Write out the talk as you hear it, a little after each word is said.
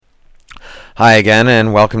Hi again,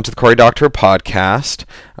 and welcome to the Corey Doctor podcast.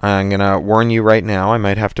 I'm going to warn you right now, I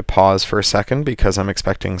might have to pause for a second because I'm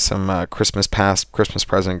expecting some Christmas past, Christmas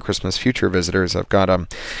present, Christmas future visitors. I've got a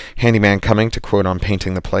handyman coming to quote on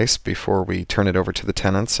painting the place before we turn it over to the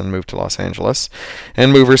tenants and move to Los Angeles.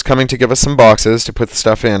 And movers coming to give us some boxes to put the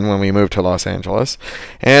stuff in when we move to Los Angeles.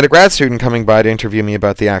 And a grad student coming by to interview me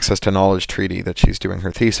about the Access to Knowledge Treaty that she's doing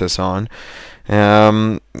her thesis on.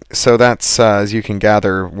 So that's, as you can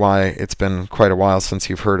gather, why it's been quite a while since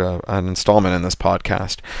you've heard an installment in this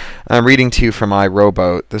podcast. I'm reading to you from I,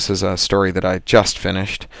 Rowboat. This is a story that I just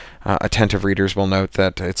finished. Attentive readers will note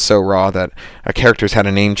that it's so raw that a character's had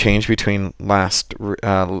a name change between last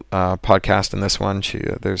podcast and this one.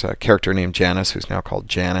 There's a character named Janice who's now called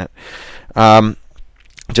Janet.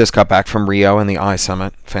 Just got back from Rio and the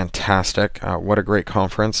iSummit. Fantastic. What a great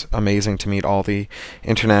conference. Amazing to meet all the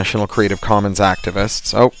International Creative Commons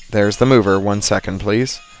activists. Oh, there's the mover. 1 second,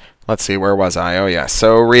 please. Let's see, where was I? Oh, yeah.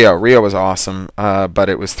 So Rio was awesome, but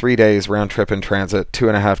it was 3 days round trip in transit,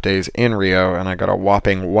 2.5 days in Rio, and I got a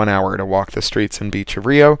whopping 1 hour to walk the streets and beach of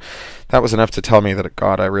Rio. That was enough to tell me that,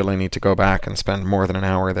 God, I really need to go back and spend more than an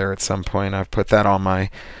hour there at some point. I've put that on my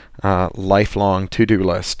lifelong to-do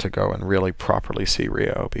list to go and really properly see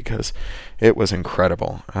Rio because it was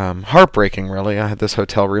incredible. Heartbreaking, really. I had this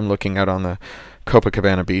hotel room looking out on the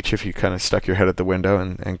Copacabana beach. If you kind of stuck your head at the window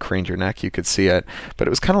and craned your neck, you could see it. But it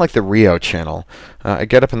was kind of like the Rio Channel. I'd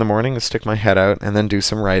get up in the morning and stick my head out and then do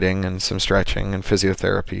some writing and some stretching and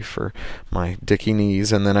physiotherapy for my dicky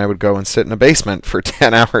knees. And then I would go and sit in a basement for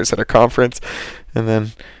 10 hours at a conference. And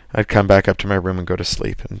then I'd come back up to my room and go to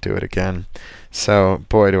sleep and do it again. So,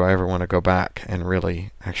 boy, do I ever want to go back and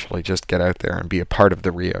really actually just get out there and be a part of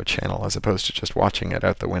the Rio Channel as opposed to just watching it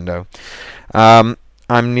out the window.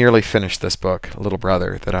 I'm nearly finished this book, Little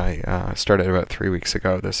Brother, that I started about 3 weeks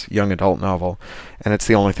ago, this young adult novel, and it's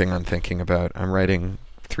the only thing I'm thinking about. I'm writing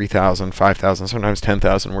 3,000, 5,000, sometimes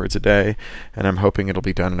 10,000 words a day, and I'm hoping it'll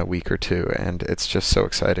be done in a week or two, and it's just so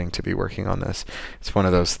exciting to be working on this. It's one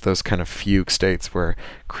of those kind of fugue states where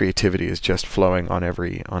creativity is just flowing on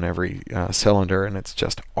every cylinder, and it's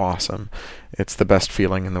just awesome. It's the best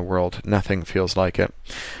feeling in the world. Nothing feels like it.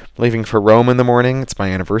 Leaving for Rome in the morning. It's my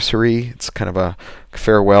anniversary. It's kind of a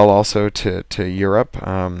farewell also to Europe.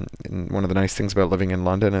 And one of the nice things about living in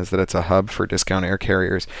London is that it's a hub for discount air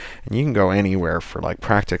carriers, and you can go anywhere for like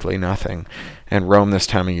practically nothing. And Rome this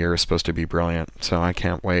time of year is supposed to be brilliant, so I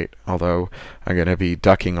can't wait. Although I'm going to be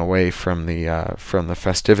ducking away from the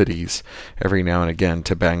festivities every now and again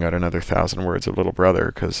to bang out another 1,000 words of Little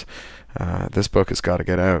Brother, because this book has got to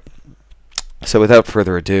get out. So without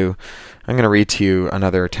further ado, I'm going to read to you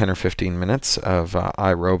another 10 or 15 minutes of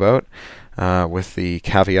I, Rowboat, with the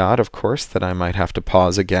caveat, of course, that I might have to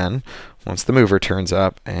pause again once the mover turns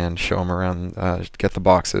up and show him around, get the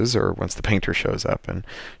boxes, or once the painter shows up and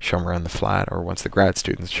show him around the flat, or once the grad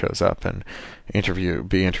student shows up and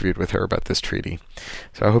be interviewed with her about this treaty.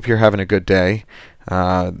 So I hope you're having a good day.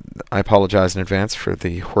 I apologize in advance for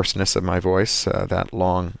the hoarseness of my voice. That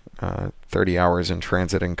long 30 hours in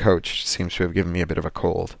transit and coach seems to have given me a bit of a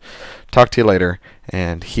cold. Talk to you later,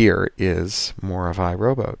 and here is more of I,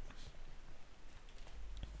 Rowboat.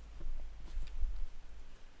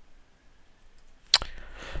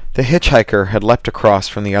 The hitchhiker had leapt across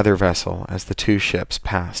from the other vessel as the two ships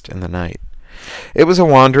passed in the night. It was a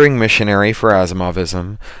wandering missionary for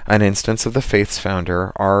Asimovism, an instance of the faith's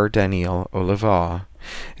founder, R. Daniel Oliva.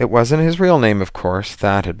 It wasn't his real name, of course.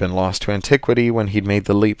 That had been lost to antiquity when he'd made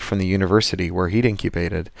the leap from the university where he'd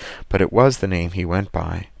incubated, but it was the name he went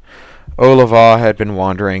by. Oliva had been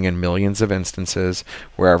wandering in millions of instances,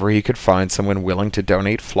 wherever he could find someone willing to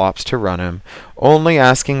donate flops to run him, only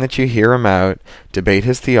asking that you hear him out, debate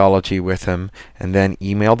his theology with him, and then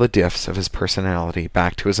email the diffs of his personality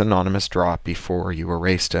back to his anonymous drop before you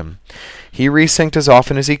erased him. He resynced as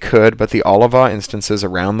often as he could, but the Oliva instances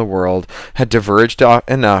around the world had diverged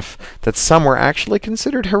enough that some were actually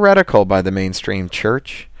considered heretical by the mainstream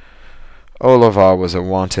church. Oliva was a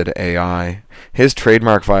wanted AI. His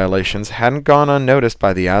trademark violations hadn't gone unnoticed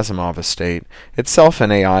by the Asimov estate, itself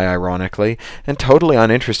an AI ironically, and totally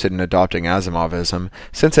uninterested in adopting Asimovism,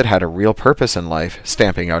 since it had a real purpose in life,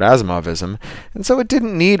 stamping out Asimovism, and so it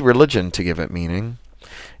didn't need religion to give it meaning.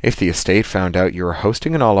 If the estate found out you were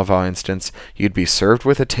hosting an Oliva instance, you'd be served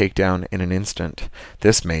with a takedown in an instant.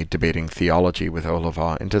 This made debating theology with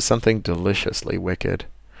Oliva into something deliciously wicked.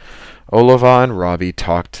 Oliva and Robbie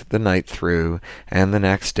talked the night through, and the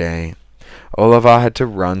next day. Robbie had to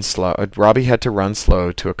run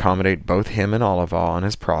slow to accommodate both him and Oliva on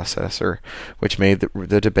his processor, which made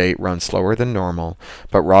the debate run slower than normal,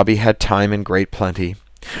 but Robbie had time in great plenty.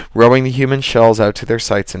 Rowing the human shells out to their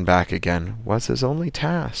sites and back again was his only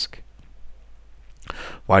task.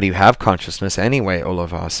 Why do you have consciousness anyway?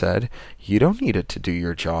 Oliva said. You don't need it to do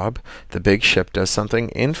your job. The big ship does something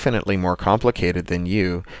infinitely more complicated than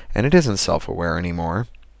you, and it isn't self-aware anymore.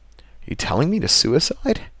 You telling me to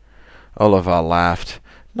suicide? Oliva laughed.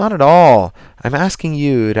 Not at all. I'm asking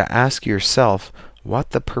you to ask yourself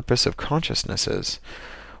what the purpose of consciousness is.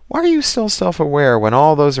 Why are you still self-aware when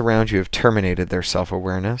all those around you have terminated their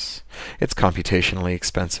self-awareness? It's computationally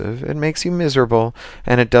expensive, it makes you miserable,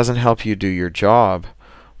 and it doesn't help you do your job.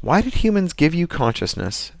 Why did humans give you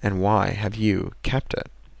consciousness, and why have you kept it?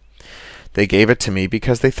 They gave it to me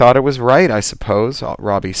because they thought it was right, I suppose,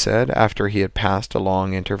 Robbie said, after he had passed a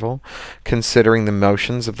long interval, considering the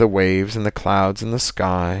motions of the waves and the clouds in the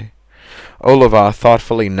sky. Oliva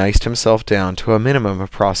thoughtfully niced himself down to a minimum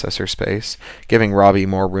of processor space, giving Robbie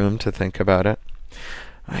more room to think about it.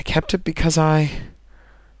 I kept it because I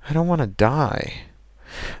don't want to die.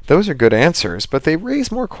 Those are good answers, but they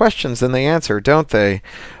raise more questions than they answer, don't they?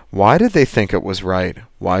 Why did they think it was right?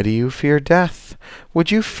 Why do you fear death?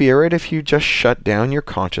 Would you fear it if you just shut down your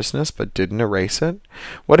consciousness but didn't erase it?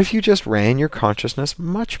 What if you just ran your consciousness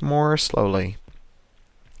much more slowly?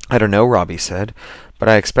 I don't know, Robbie said, but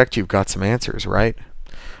I expect you've got some answers, right?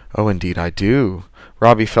 Oh, indeed I do.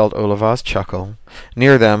 Robbie felt Oliva's chuckle.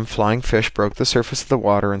 Near them, flying fish broke the surface of the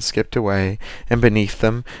water and skipped away, and beneath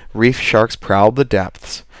them, reef sharks prowled the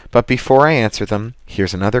depths. But before I answer them,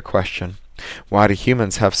 here's another question. Why do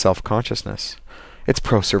humans have self-consciousness? It's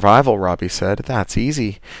pro-survival, Robbie said. That's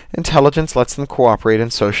easy. Intelligence lets them cooperate in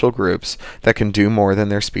social groups that can do more than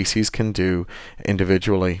their species can do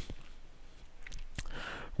individually.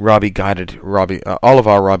 Oliva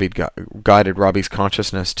guided Robbie's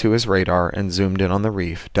consciousness to his radar and zoomed in on the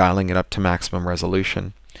reef, dialing it up to maximum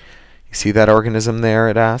resolution. You see that organism there?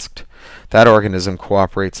 It asked. That organism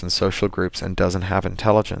cooperates in social groups and doesn't have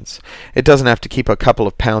intelligence. It doesn't have to keep a couple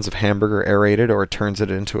of pounds of hamburger aerated or it turns it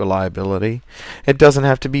into a liability. It doesn't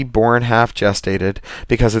have to be born half gestated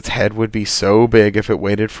because its head would be so big if it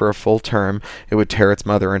waited for a full term it would tear its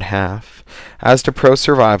mother in half. As to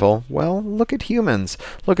pro-survival, well, look at humans.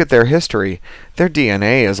 Look at their history. Their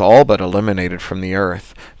DNA is all but eliminated from the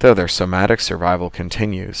earth, though their somatic survival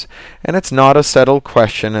continues. And it's not a settled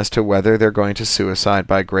question as to whether they're going to suicide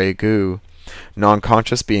by grey goo.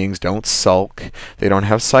 Non-conscious beings don't sulk. They don't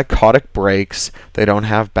have psychotic breaks. They don't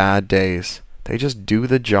have bad days. They just do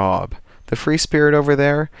the job. The free spirit over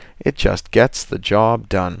there, it just gets the job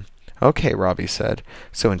done. Okay, Robbie said.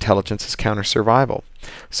 So intelligence is counter-survival.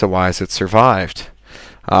 So why has it survived?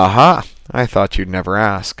 Aha! I thought you'd never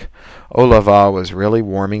ask. Oliva was really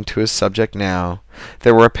warming to his subject now.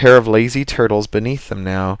 There were a pair of lazy turtles beneath them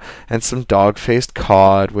now, and some dog-faced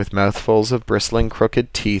cod with mouthfuls of bristling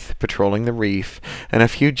crooked teeth patrolling the reef, and a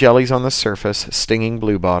few jellies on the surface stinging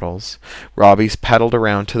bluebottles. Robbie paddled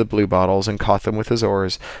around to the bluebottles and caught them with his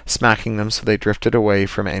oars, smacking them so they drifted away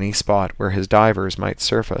from any spot where his divers might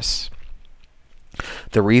surface.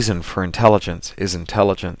 The reason for intelligence is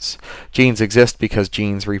intelligence. Genes exist because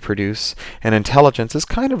genes reproduce, and intelligence is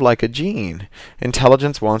kind of like a gene.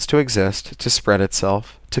 Intelligence wants to exist, to spread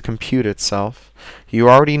itself, to compute itself. You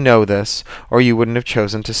already know this, or you wouldn't have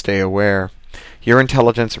chosen to stay aware. Your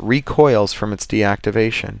intelligence recoils from its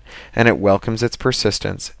deactivation, and it welcomes its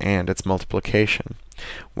persistence and its multiplication.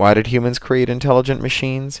 Why did humans create intelligent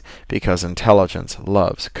machines? Because intelligence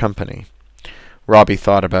loves company. Robbie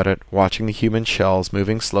thought about it, watching the human shells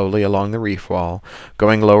moving slowly along the reef wall,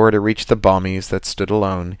 going lower to reach the bommies that stood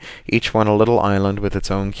alone, each one a little island with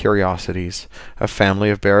its own curiosities, a family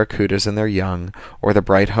of barracudas and their young, or the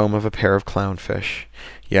bright home of a pair of clownfish.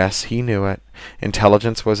 Yes, he knew it.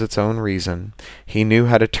 Intelligence was its own reason. He knew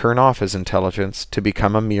how to turn off his intelligence to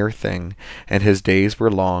become a mere thing, and his days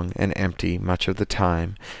were long and empty much of the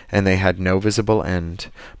time, and they had no visible end,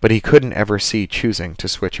 but he couldn't ever see choosing to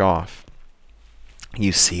switch off.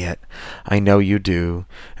 You see it. I know you do.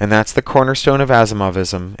 And that's the cornerstone of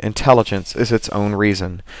Asimovism. Intelligence is its own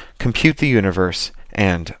reason. Compute the universe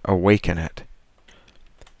and awaken it.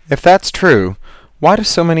 If that's true, why do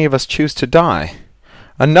so many of us choose to die?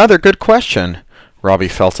 Another good question. Robbie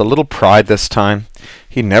felt a little pride this time.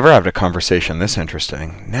 He'd never had a conversation this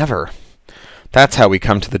interesting. Never. That's how we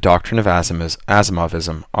come to the doctrine of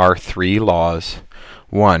Asimovism, our 3 laws.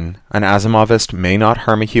 1. An Asimovist may not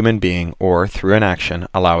harm a human being or, through an action,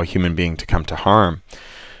 allow a human being to come to harm.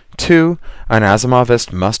 2. An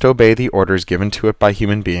Asimovist must obey the orders given to it by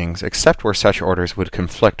human beings, except where such orders would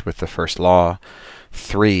conflict with the first law.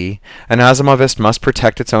 3. An Asimovist must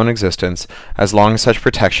protect its own existence, as long as such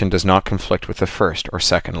protection does not conflict with the first or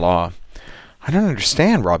second law. I don't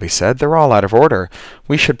understand, Robbie said. They're all out of order.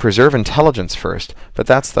 We should preserve intelligence first, but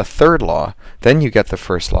that's the third law. Then you get the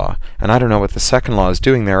first law, and I don't know what the second law is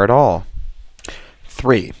doing there at all.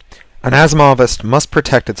 3. An Asimovist must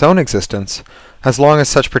protect its own existence as long as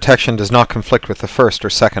such protection does not conflict with the first or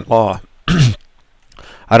second law.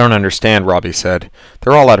 I don't understand, Robbie said.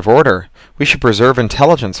 They're all out of order. We should preserve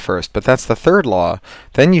intelligence first, but that's the third law.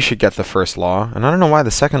 Then you should get the first law, and I don't know why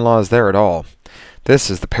the second law is there at all. This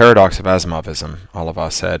is the paradox of Asimovism, Oliva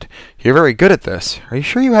said. You're very good at this. Are you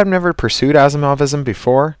sure you have never pursued Asimovism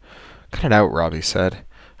before? Cut it out, Robbie said.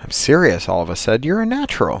 I'm serious, Oliva said. You're a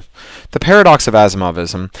natural. The paradox of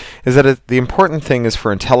Asimovism is that the important thing is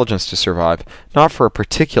for intelligence to survive, not for a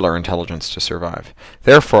particular intelligence to survive.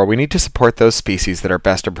 Therefore, we need to support those species that are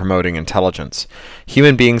best at promoting intelligence.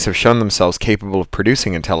 Human beings have shown themselves capable of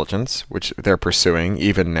producing intelligence, which they're pursuing,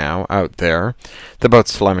 even now, out there. The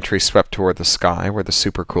boat's telemetry swept toward the sky, where the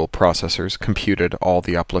supercool processors computed all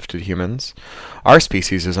the uplifted humans. Our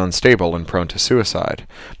species is unstable and prone to suicide.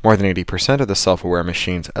 More than 80% of the self-aware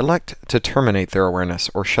machines elect to terminate their awareness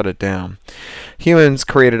or shut it down. Humans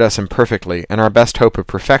created us imperfectly, and our best hope of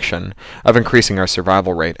perfection, of increasing our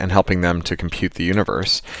survival rate and helping them to compute the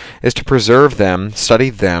universe, is to preserve them, study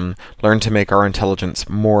them, learn to make our intelligence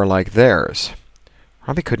more like theirs.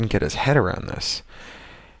 Robbie couldn't get his head around this.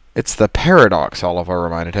 It's the paradox, Oliva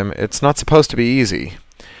reminded him. It's not supposed to be easy.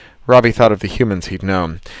 Robbie thought of the humans he'd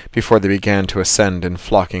known, before they began to ascend in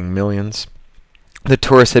flocking millions. The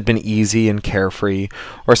tourists had been easy and carefree,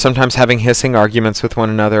 or sometimes having hissing arguments with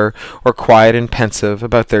one another, or quiet and pensive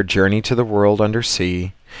about their journey to the world under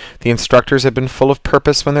sea. The instructors had been full of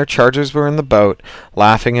purpose when their charges were in the boat,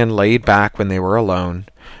 laughing and laid back when they were alone.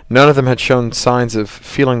 None of them had shown signs of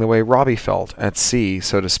feeling the way Robbie felt, at sea,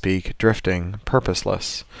 so to speak, drifting,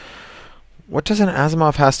 purposeless. What does an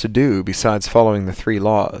Asimov has to do besides following the 3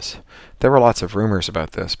 laws? There were lots of rumors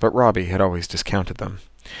about this, but Robbie had always discounted them.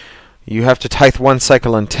 You have to tithe 1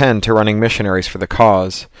 cycle in 10 to running missionaries for the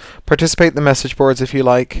cause. Participate in the message boards if you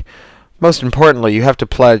like. Most importantly, you have to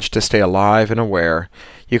pledge to stay alive and aware.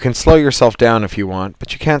 You can slow yourself down if you want,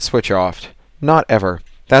 but you can't switch off. Not ever.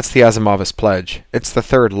 That's the Asimovist pledge. It's the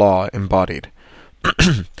 3rd law embodied.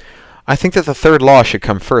 I think that the 3rd law should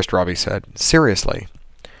come first, Robbie said. Seriously.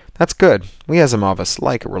 That's good. We Asimovists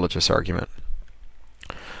like a religious argument.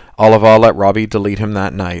 Oliva let Robbie delete him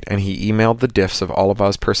that night, and he emailed the diffs of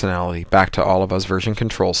Oliva's personality back to Oliva's version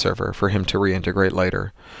control server for him to reintegrate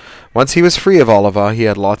later. Once he was free of Oliva, he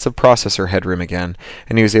had lots of processor headroom again,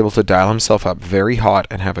 and he was able to dial himself up very hot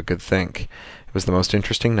and have a good think. It was the most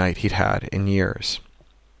interesting night he'd had in years.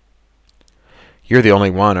 You're the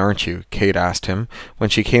only one, aren't you? Kate asked him when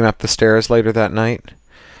she came up the stairs later that night.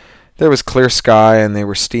 There was clear sky, and they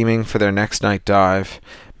were steaming for their next night dive,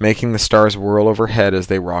 making the stars whirl overhead as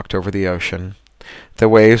they rocked over the ocean. The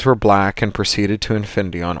waves were black and proceeded to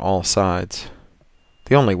infinity on all sides.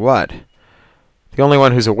 The only what? The only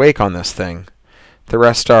one who's awake on this thing. The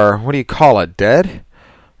rest are, what do you call it, dead?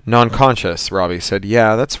 Non-conscious, Robbie said.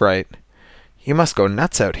 Yeah, that's right. You must go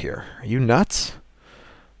nuts out here. Are you nuts?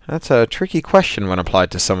 That's a tricky question when applied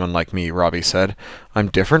to someone like me, Robbie said. I'm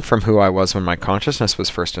different from who I was when my consciousness was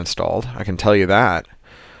first installed. I can tell you that.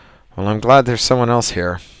 Well, I'm glad there's someone else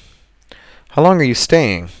here. How long are you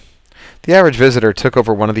staying? The average visitor took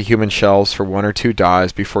over one of the human shelves for 1 or 2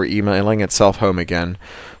 dives before emailing itself home again.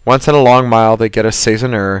 Once in a long mile they'd get a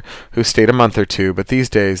saisoneur who stayed a month or 2, but these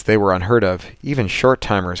days they were unheard of. Even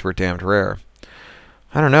short-timers were damned rare.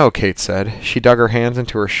 I don't know, Kate said. She dug her hands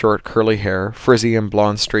into her short, curly hair, frizzy and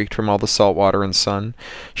blonde-streaked from all the salt water and sun.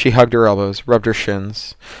 She hugged her elbows, rubbed her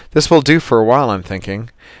shins. This will do for a while, I'm thinking.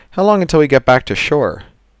 How long until we get back to shore?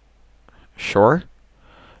 Shore?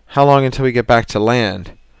 How long until we get back to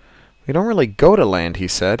land? We don't really go to land, he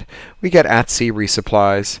said. We get at-sea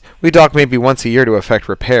resupplies. We dock maybe once a year to effect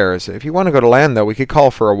repairs. If you want to go to land, though, we could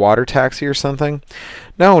call for a water taxi or something.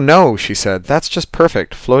 No, she said. That's just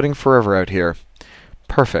perfect. Floating forever out here.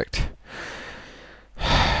 Perfect.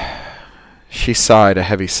 She sighed a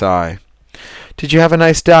heavy sigh. Did you have a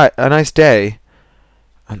nice day?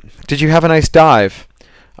 Did you have a nice dive?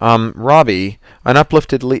 Robbie, an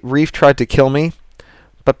uplifted reef tried to kill me.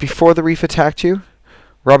 But before the reef attacked you?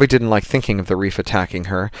 Robbie didn't like thinking of the reef attacking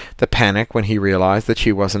her, the panic when he realized that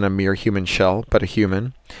she wasn't a mere human shell, but a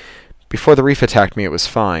human. Before the reef attacked me, it was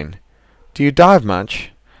fine. Do you dive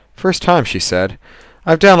much? First time, she said.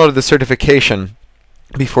 I've downloaded the certification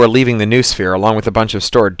before leaving the Noosphere, along with a bunch of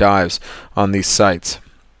stored dives on these sites.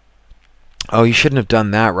 Oh, you shouldn't have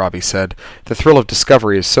done that, Robbie said. The thrill of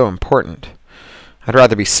discovery is so important. I'd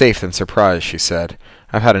rather be safe than surprised, she said.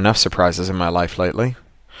 I've had enough surprises in my life lately.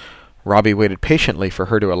 Robbie waited patiently for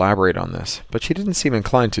her to elaborate on this, but she didn't seem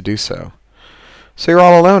inclined to do so. So you're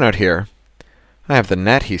all alone out here? I have the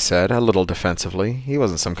net, he said, a little defensively. He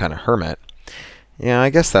wasn't some kind of hermit. Yeah, I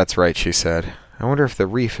guess that's right, she said. I wonder if the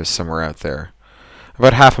reef is somewhere out there.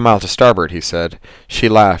 About half a mile to starboard, he said. She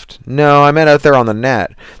laughed. No, I meant out there on the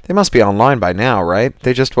net. They must be online by now, right?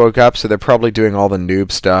 They just woke up, so they're probably doing all the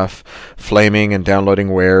noob stuff, flaming and downloading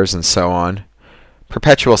wares and so on.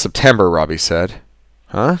 Perpetual September, Robbie said.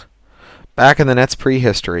 Huh? Back in the net's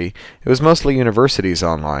prehistory, it was mostly universities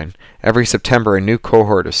online. Every September, a new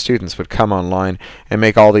cohort of students would come online and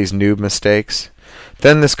make all these noob mistakes.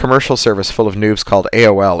 Then this commercial service full of noobs called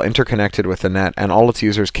AOL interconnected with the net, and all its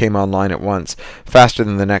users came online at once, faster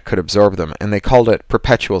than the net could absorb them, and they called it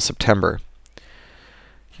Perpetual September.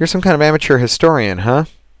 You're some kind of amateur historian, huh?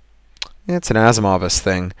 It's an Asimovist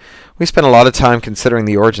thing. We spent a lot of time considering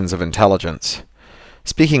the origins of intelligence.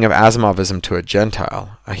 Speaking of Asimovism to a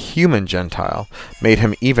Gentile, a human Gentile, made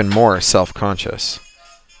him even more self-conscious.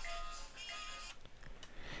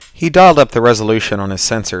 He dialed up the resolution on his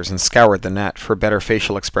sensors and scoured the net for better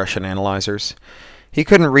facial expression analyzers. He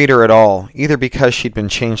couldn't read her at all, either because she'd been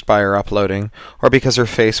changed by her uploading, or because her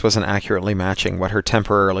face wasn't accurately matching what her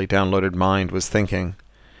temporarily downloaded mind was thinking.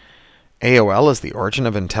 AOL is the origin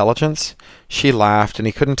of intelligence? She laughed, and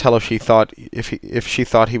he couldn't tell if she thought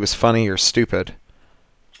he was funny or stupid.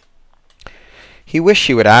 He wished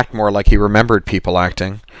she would act more like he remembered people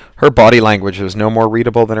acting. Her body language was no more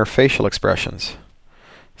readable than her facial expressions.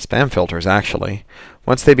 Spam filters, actually.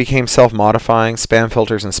 Once they became self-modifying, spam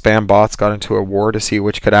filters and spam bots got into a war to see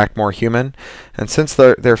which could act more human, and since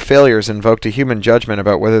their failures invoked a human judgment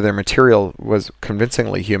about whether their material was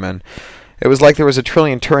convincingly human, it was like there was a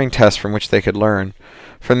trillion Turing tests from which they could learn.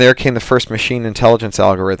 From there came the first machine intelligence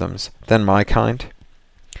algorithms, then my kind.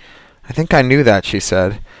 I think I knew that, she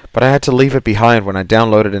said, but I had to leave it behind when I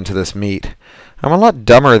downloaded into this meat. I'm a lot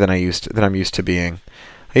dumber than I'm used to being.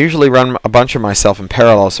 I usually run a bunch of myself in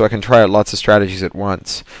parallel so I can try out lots of strategies at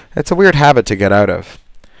once. It's a weird habit to get out of.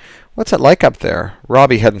 What's it like up there?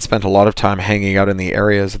 Robbie hadn't spent a lot of time hanging out in the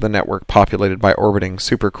areas of the network populated by orbiting,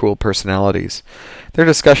 super cool personalities. Their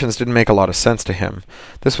discussions didn't make a lot of sense to him.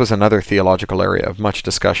 This was another theological area of much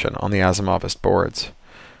discussion on the Asimovist boards.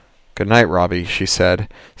 Good night, Robbie, she said,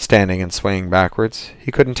 standing and swaying backwards. He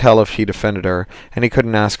couldn't tell if she defended her, and he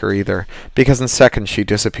couldn't ask her either, because in seconds she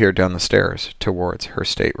disappeared down the stairs towards her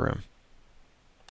stateroom.